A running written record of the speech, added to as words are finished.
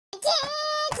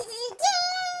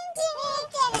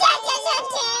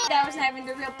That was not even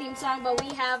the real theme song, but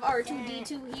we have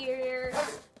R2-D2 here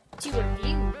to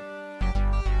review.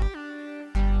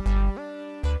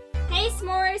 Hey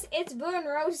S'mores, it's Boo and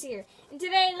Rose here, and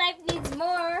today life needs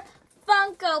more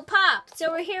Funko Pop.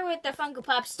 So we're here with the Funko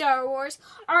Pop Star Wars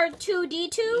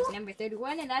R2-D2. He's number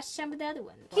 31, and that's some of the other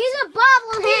ones. He's a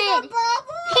bobblehead. He's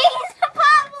a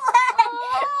bobblehead.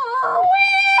 Oh.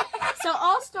 So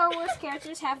all Star Wars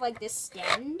characters have like this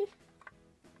stand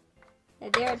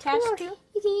that they're attached to.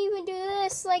 You can even do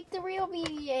this like the real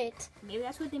BB-8. Maybe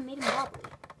that's what they made him Bobble.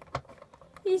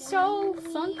 He's so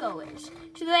Funko-ish.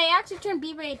 So they actually turned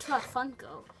BB-8 to a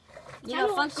Funko. You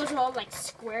know, Funkos are all like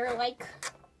square-like.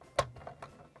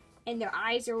 And their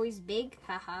eyes are always big.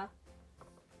 Haha.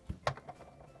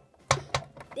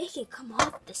 They can come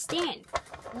off the stand.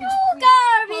 You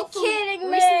gotta be kidding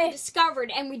me. Recently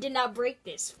discovered, and we did not break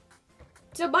this.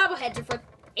 So bobbleheads are for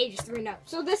ages 3 and up.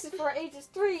 So this is for ages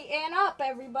 3 and up,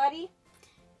 everybody.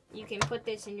 You can put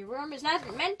this in your room. It's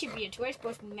not meant to be a toy. It's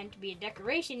supposed to be meant to be a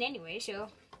decoration anyway. So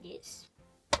yes.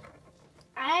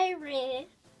 I rate it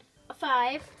a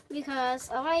 5 because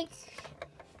I like.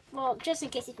 Well, just in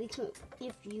case if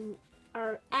you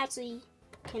are actually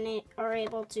are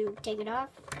able to take it off.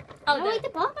 Oh, I like the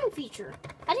bobbing feature.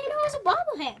 I didn't know it was a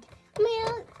bobblehead. I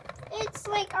mean, it's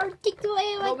like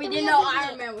articulated like. Well, we didn't know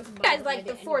Iron Man was a bobblehead. Guys, like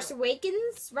the Force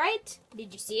Awakens, right?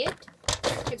 Did you see it?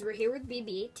 Because we're here with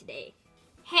BB-8 today.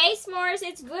 Hey S'mores,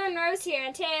 it's Blue and Rose here,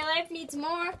 and today life needs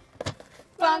more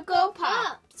Funko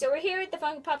Pop. So we're here with the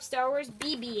Funko Pop Star Wars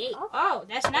BB-8. Oh,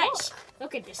 that's nice.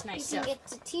 Look at this nice stuff. You can get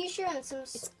the t-shirt and some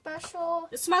special...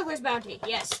 The Smuggler's Bounty,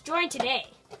 yes. Join today.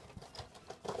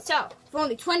 So, for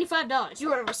only $25, you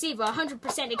will receive a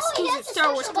 100% exclusive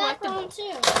Star Wars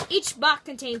collectible. Each box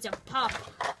contains a pop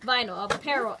vinyl of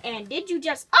apparel, and did you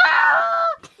just... Ah!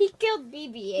 He killed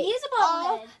BB-8. He's a bobblehead.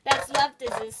 All that's left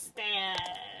is his stand.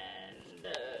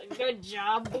 Good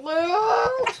job,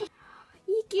 Blue.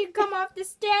 He can come off the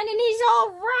stand and he's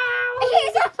all round.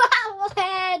 He's a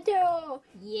bobblehead too.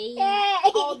 Yay.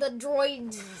 All the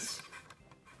droids.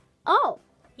 Oh,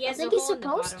 he has I think he's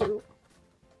supposed to.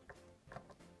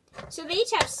 So they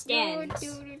each have stands.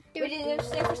 But it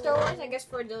is for Star Wars, I guess,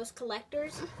 for those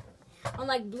collectors.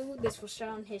 Unlike Blue, this will show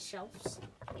on his shelves.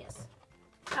 Yes.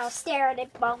 I'll stare at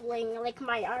it bubbling like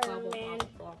my Iron Bobble, Man.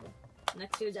 Bobble.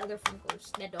 Next to his other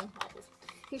Funkos that don't bobble.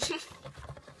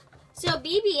 So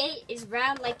BB-8 is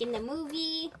round like in the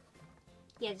movie.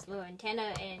 He has little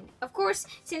antenna, and of course,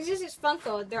 since this is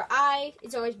Funko, their eye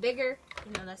is always bigger.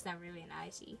 You know, that's not really an eye,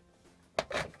 see?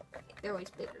 They're always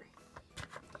bigger.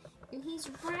 And he's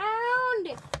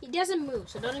round. He doesn't move,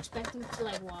 so don't expect him to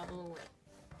like wobble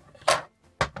away.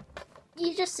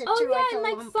 You just sit through like and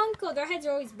like Funko, their heads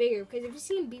are always bigger. Because if you've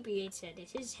seen BB-8's head,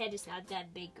 his head is not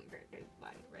that big compared to his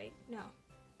body, right? No. I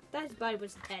thought his body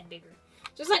was a tad bigger.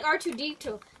 Just like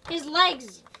R2-D2, his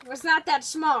legs was not that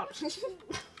small.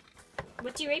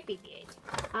 What's your rate, BB-8?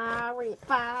 I rate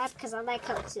 5 because I like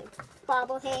how it's a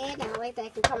bobblehead, and I like that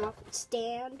it can come off the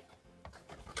stand.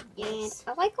 Yes.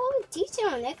 And I like all the detail,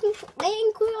 and they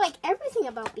include like everything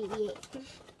about BB-8.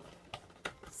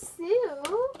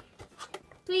 So,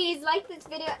 please like this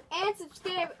video and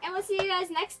subscribe, and we'll see you guys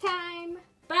next time.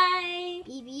 Bye.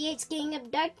 BB-8's getting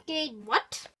abducted.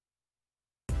 What?